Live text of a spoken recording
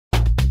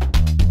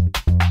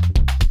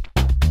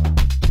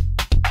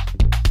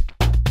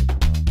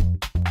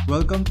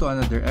Welcome to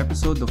another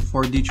episode of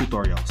 4D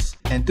Tutorials,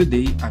 and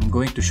today I'm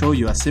going to show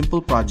you a simple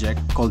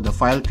project called the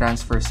file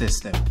transfer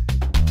system.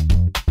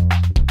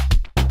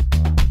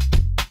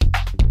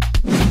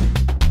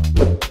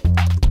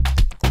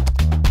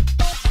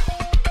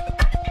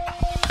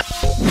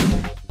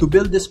 To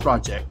build this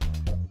project,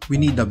 we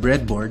need a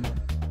breadboard,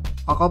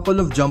 a couple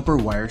of jumper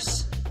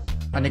wires,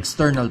 an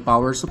external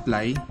power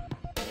supply,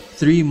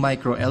 3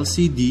 micro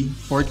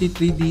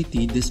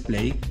LCD-43DT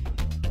display,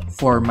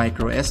 4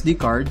 micro SD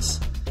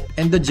cards,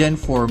 and the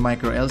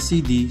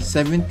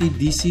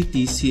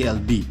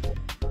gen4-uLCD-70DCT-CLB.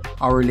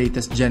 Our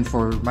latest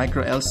gen4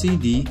 micro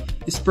LCD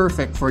is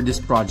perfect for this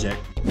project.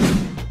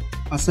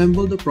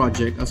 Assemble the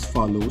project as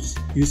follows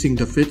using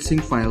the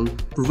fitsing file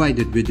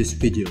provided with this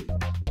video.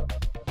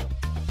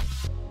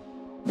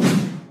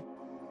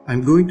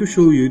 I'm going to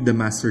show you the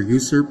master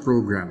user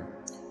program.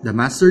 The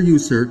master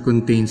user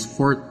contains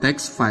 4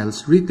 text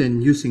files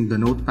written using the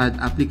Notepad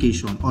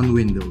application on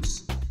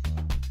Windows.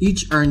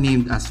 Each are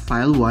named as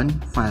File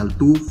 1, File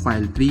 2,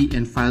 File 3,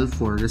 and File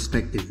 4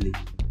 respectively.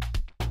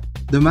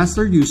 The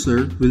master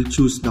user will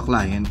choose the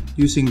client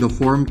using the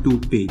Form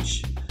 2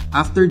 page.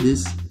 After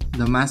this,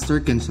 the master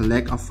can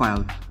select a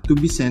file to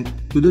be sent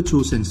to the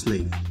chosen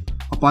slave.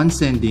 Upon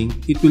sending,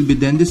 it will be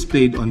then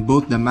displayed on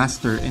both the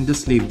master and the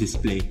slave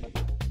display.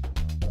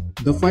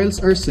 The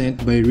files are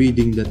sent by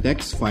reading the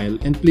text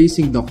file and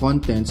placing the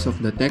contents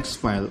of the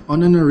text file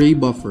on an array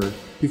buffer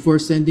before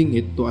sending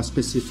it to a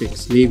specific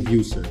slave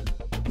user.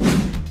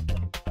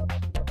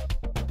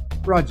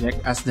 Project,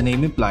 as the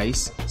name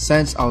implies,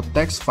 sends out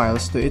text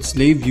files to its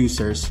slave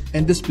users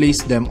and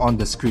displays them on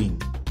the screen.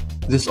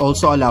 This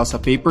also allows a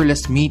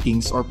paperless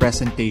meetings or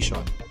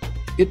presentation.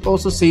 It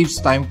also saves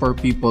time for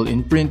people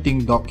in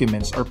printing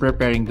documents or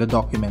preparing the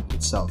document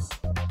itself.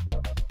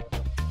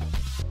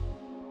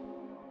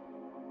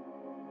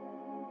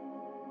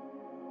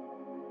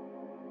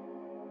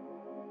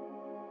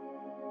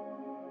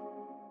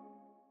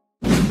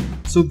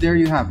 So there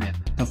you have it.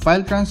 The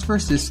file transfer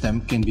system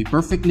can be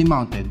perfectly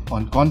mounted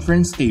on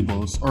conference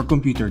tables or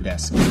computer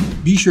desks.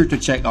 Be sure to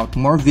check out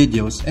more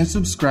videos and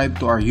subscribe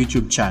to our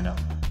YouTube channel.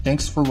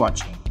 Thanks for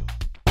watching.